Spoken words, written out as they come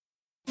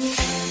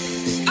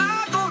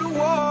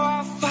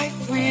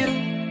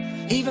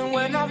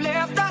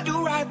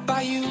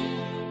by you.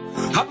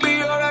 I'll be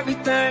your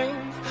everything,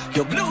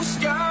 your blue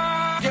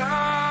sky.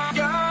 I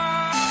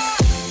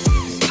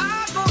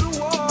go to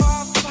war,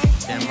 fight.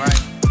 Damn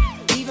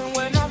right. Even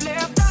when I've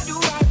left, I do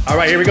right. All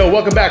right, here we go.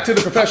 Welcome back to the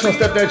Professional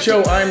Stepdad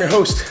Show. I'm your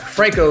host,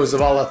 Franco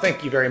Zavala.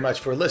 Thank you very much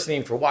for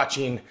listening, for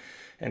watching,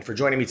 and for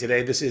joining me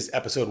today. This is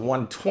episode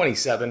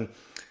 127.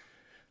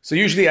 So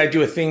usually I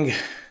do a thing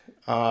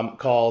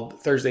called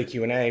Thursday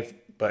Q&A,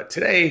 but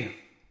today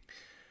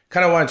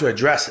kind of wanted to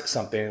address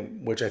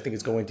something which I think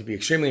is going to be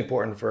extremely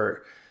important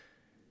for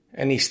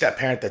any step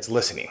parent that's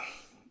listening.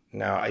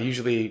 Now, I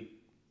usually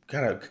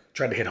kind of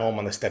try to hit home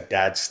on the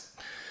stepdads.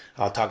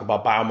 I'll talk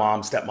about bio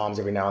moms, stepmoms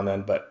every now and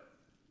then, but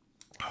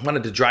I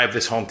wanted to drive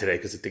this home today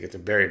because I think it's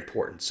very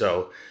important.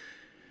 So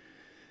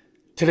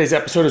today's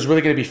episode is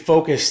really going to be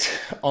focused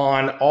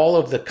on all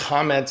of the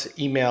comments,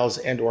 emails,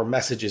 and or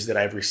messages that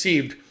I've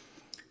received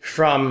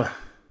from,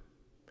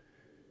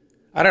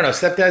 I don't know,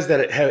 stepdads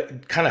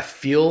that kind of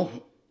feel,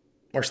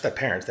 or step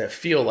parents that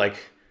feel like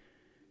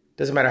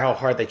doesn't matter how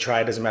hard they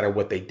try, doesn't matter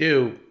what they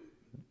do,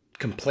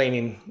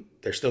 complaining,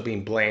 they're still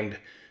being blamed,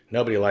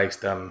 nobody likes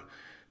them,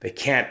 they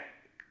can't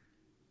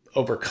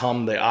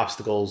overcome the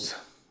obstacles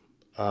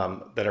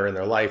that are in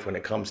their life when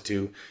it comes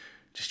to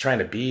just trying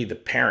to be the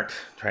parent,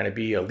 trying to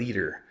be a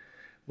leader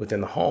within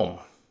the home.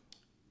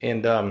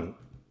 And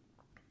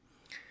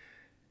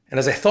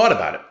as I thought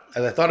about it,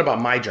 as I thought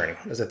about my journey,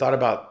 as I thought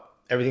about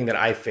everything that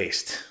I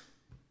faced,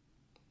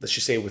 let's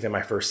just say within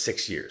my first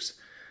 6 years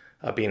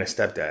of being a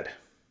stepdad,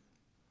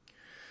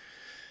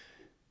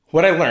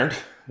 what I learned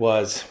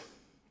was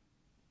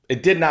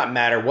it did not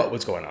matter what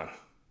was going on.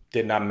 It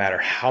did not matter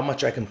how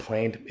much I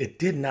complained. It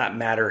did not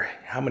matter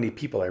how many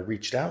people I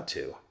reached out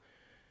to.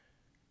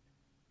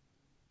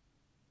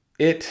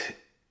 It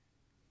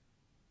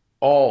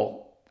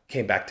all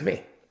came back to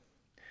me.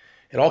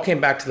 It all came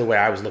back to the way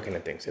I was looking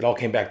at things. It all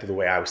came back to the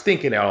way I was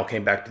thinking. It all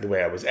came back to the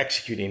way I was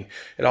executing.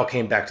 It all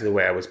came back to the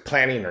way I was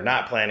planning or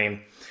not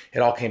planning. It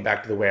all came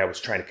back to the way I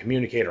was trying to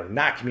communicate or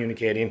not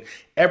communicating.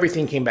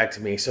 Everything came back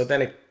to me. So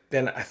then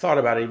I thought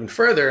about it even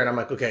further, and I'm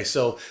like, okay,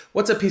 so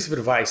what's a piece of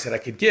advice that I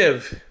could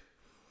give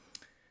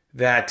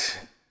that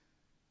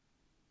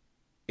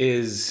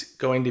is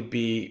going to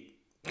be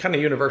kind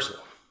of universal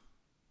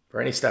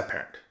for any step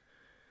parent?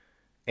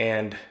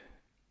 And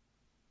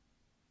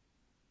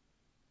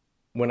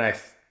when I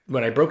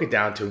broke it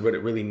down to what it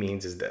really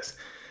means is this: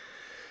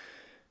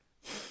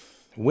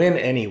 win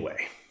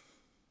anyway.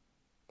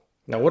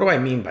 Now, what do I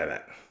mean by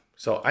that?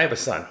 So I have a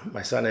son.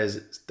 My son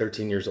is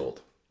 13 years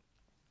old,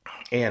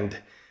 and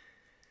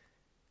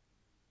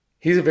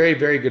he's a very,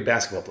 very good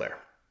basketball player.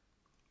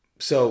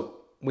 So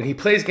when he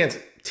plays against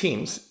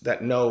teams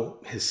that know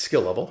his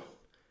skill level,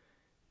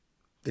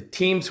 the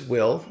teams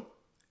will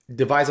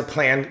devise a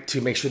plan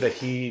to make sure that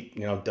he,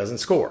 doesn't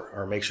score,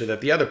 or make sure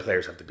that the other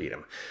players have to beat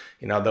him.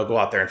 They'll go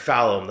out there and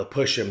foul him, they'll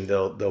push him,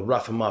 they'll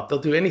rough him up, they'll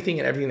do anything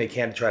and everything they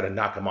can to try to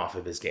knock him off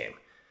of his game.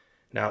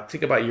 Now,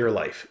 think about your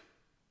life.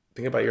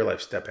 Think about your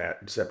life,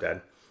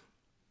 stepdad.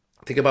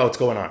 Think about what's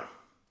going on.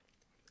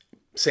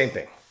 Same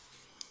thing.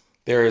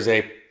 There is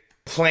a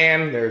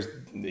plan.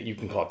 You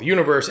can call it the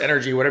universe,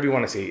 energy, whatever you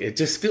want to see. It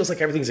just feels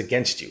like everything's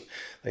against you.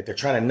 Like they're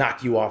trying to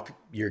knock you off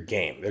your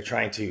game. They're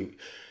trying to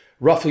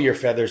ruffle your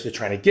feathers. They're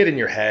trying to get in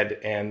your head,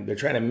 and they're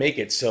trying to make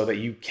it so that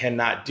you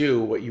cannot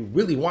do what you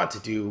really want to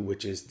do,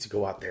 which is to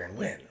go out there and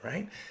win,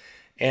 right?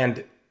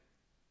 And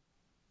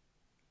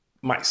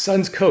my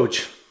son's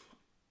coach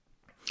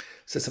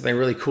said something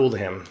really cool to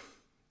him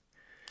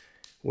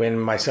when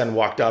my son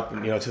walked up,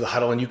 to the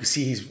huddle, and you could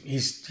see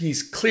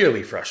he's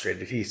clearly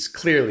frustrated. He's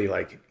clearly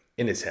like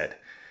in his head.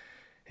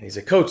 And he's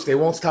like, "Coach, they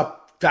won't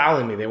stop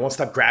fouling me. They won't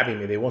stop grabbing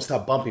me. They won't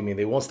stop bumping me.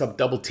 They won't stop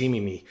double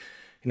teaming me.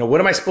 What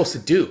am I supposed to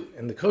do?"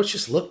 And the coach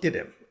just looked at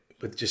him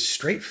with just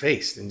straight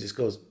face and just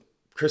goes,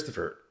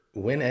 "Christopher,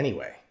 win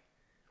anyway."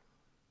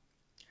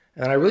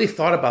 And I really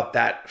thought about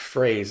that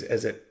phrase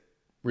as it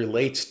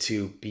relates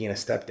to being a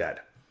stepdad.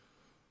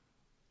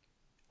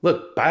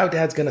 Look, bio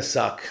dad's gonna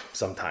suck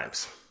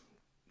sometimes.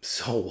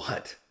 So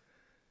what?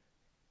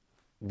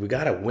 We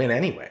gotta win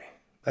anyway.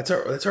 That's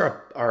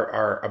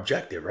our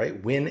objective,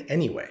 right? Win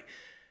anyway.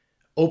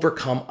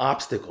 Overcome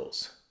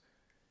obstacles.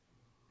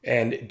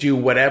 And do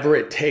whatever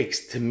it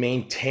takes to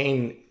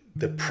maintain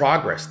the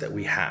progress that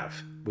we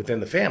have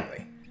within the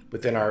family,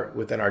 within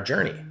our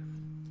journey.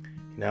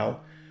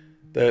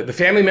 The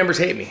family members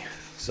hate me.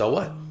 So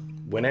what?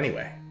 Win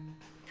anyway.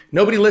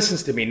 Nobody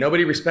listens to me.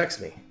 Nobody respects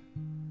me.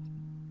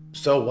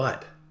 So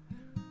what?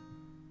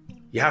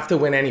 You have to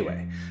win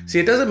anyway. See,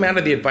 it doesn't matter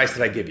the advice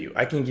that I give you.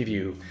 I can give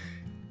you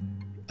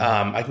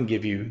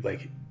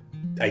like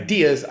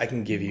ideas. I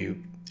can give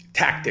you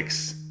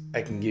tactics.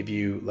 I can give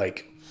you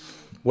like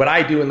what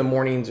I do in the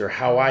mornings or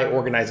how I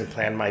organize and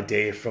plan my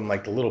day, from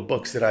like the little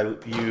books that I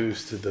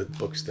use to the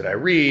books that I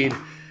read.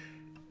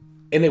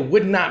 And it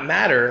would not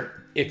matter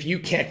if you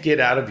can't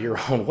get out of your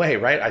own way,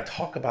 right? I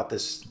talk about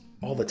this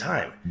all the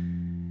time.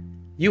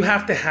 You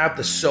have to have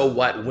the so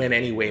what, win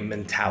anyway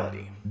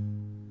mentality.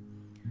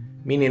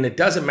 Meaning it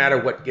doesn't matter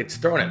what gets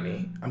thrown at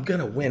me, I'm going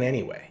to win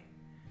anyway.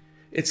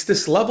 It's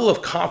this level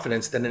of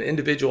confidence that an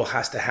individual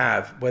has to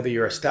have, whether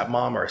you're a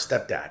stepmom or a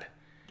stepdad,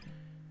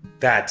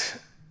 that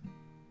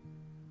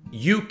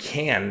you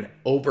can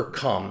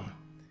overcome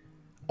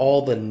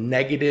all the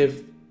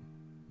negative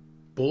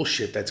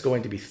bullshit that's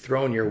going to be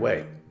thrown your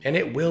way. And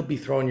it will be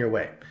thrown your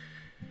way.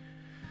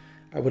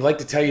 I would like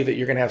to tell you that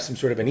you're going to have some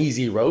sort of an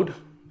easy road.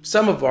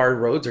 Some of our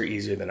roads are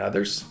easier than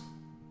others,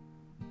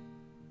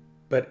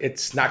 but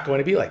it's not going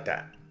to be like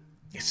that.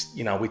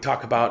 We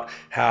talk about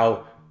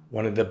how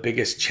one of the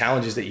biggest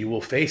challenges that you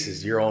will face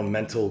is your own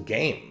mental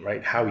game,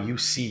 right? How you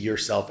see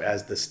yourself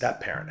as the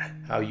step parent,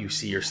 how you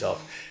see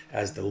yourself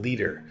as the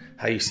leader,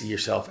 how you see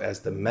yourself as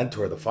the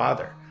mentor, the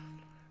father.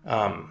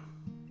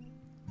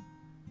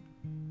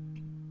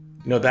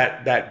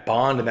 That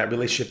bond and that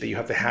relationship that you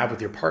have to have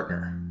with your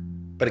partner.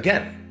 But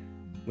again,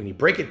 when you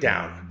break it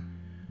down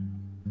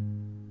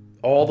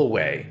all the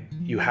way,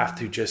 you have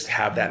to just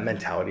have that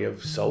mentality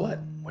of, so what?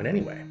 When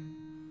anyway?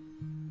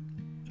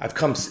 There's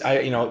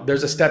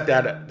a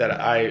stepdad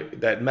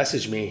that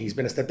messaged me. He's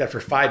been a stepdad for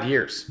 5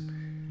 years,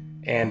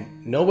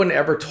 and no one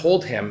ever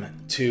told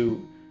him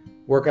to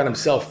work on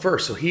himself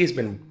first. So he has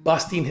been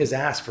busting his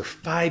ass for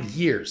 5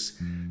 years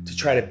to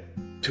try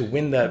to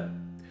win the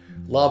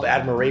love,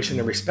 admiration,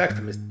 and respect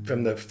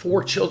from the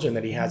 4 children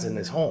that he has in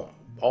his home,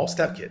 all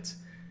stepkids.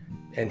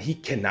 And he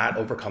cannot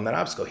overcome that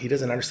obstacle. He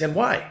doesn't understand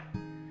why.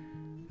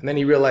 And then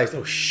he realized,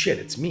 oh shit,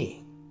 it's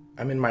me.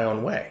 I'm in my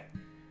own way.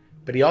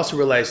 But he also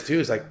realized too,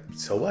 is like,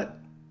 so what?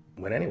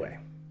 When anyway?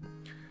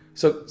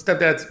 So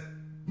stepdads,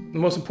 the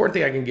most important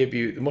thing I can give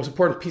you, the most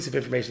important piece of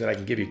information that I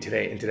can give you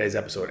today in today's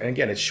episode, and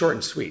again, it's short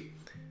and sweet.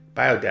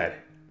 Bio dad,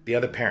 the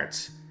other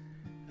parents,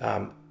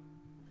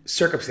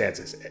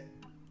 circumstances,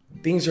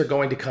 things are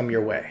going to come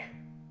your way.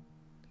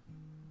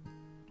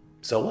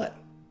 So what?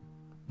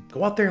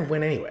 Go out there and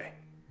win anyway.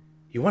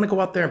 You want to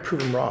go out there and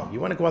prove them wrong. You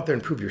want to go out there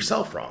and prove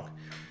yourself wrong.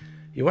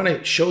 You want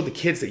to show the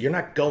kids that you're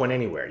not going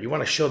anywhere. You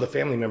want to show the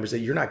family members that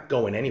you're not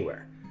going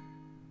anywhere.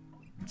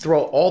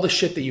 Throw all the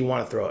shit that you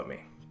want to throw at me.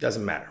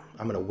 Doesn't matter.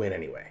 I'm going to win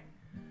anyway.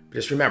 But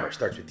just remember, it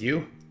starts with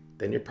you,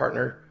 then your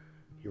partner,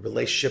 your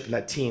relationship and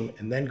that team,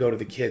 and then go to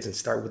the kids and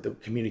start with the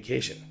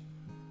communication.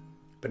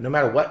 But no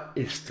matter what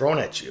is thrown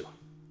at you,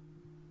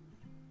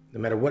 no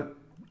matter what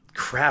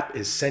crap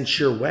is sent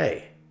your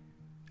way,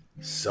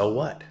 so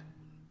what?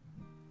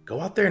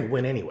 Go out there and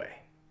win anyway.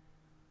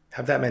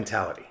 Have that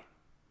mentality.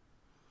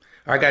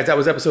 All right, guys, that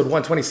was episode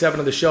 127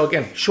 of the show.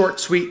 Again, short,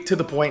 sweet, to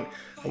the point.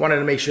 I wanted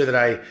to make sure that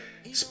I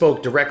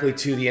spoke directly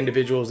to the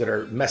individuals that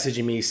are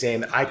messaging me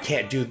saying that I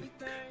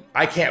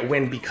can't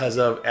win because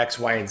of X,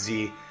 Y, and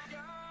Z.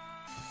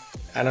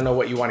 I don't know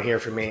what you want to hear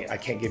from me. I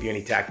can't give you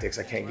any tactics.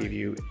 I can't give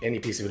you any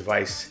piece of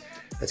advice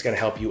that's going to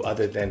help you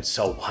other than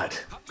so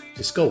what?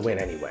 Just go win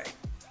anyway.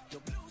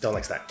 Till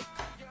next time.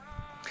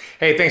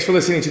 Hey, thanks for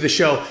listening to the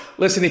show.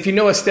 Listen, if you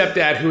know a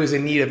stepdad who is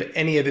in need of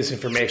any of this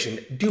information,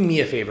 do me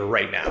a favor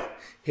right now.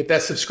 Hit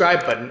that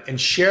subscribe button and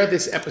share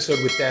this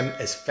episode with them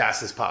as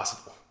fast as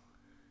possible.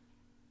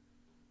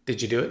 Did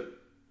you do it?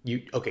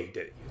 Okay, you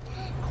did it.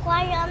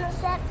 Quiet on the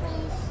set,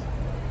 please.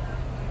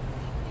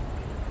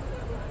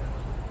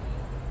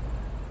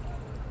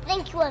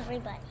 Thank you,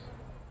 everybody.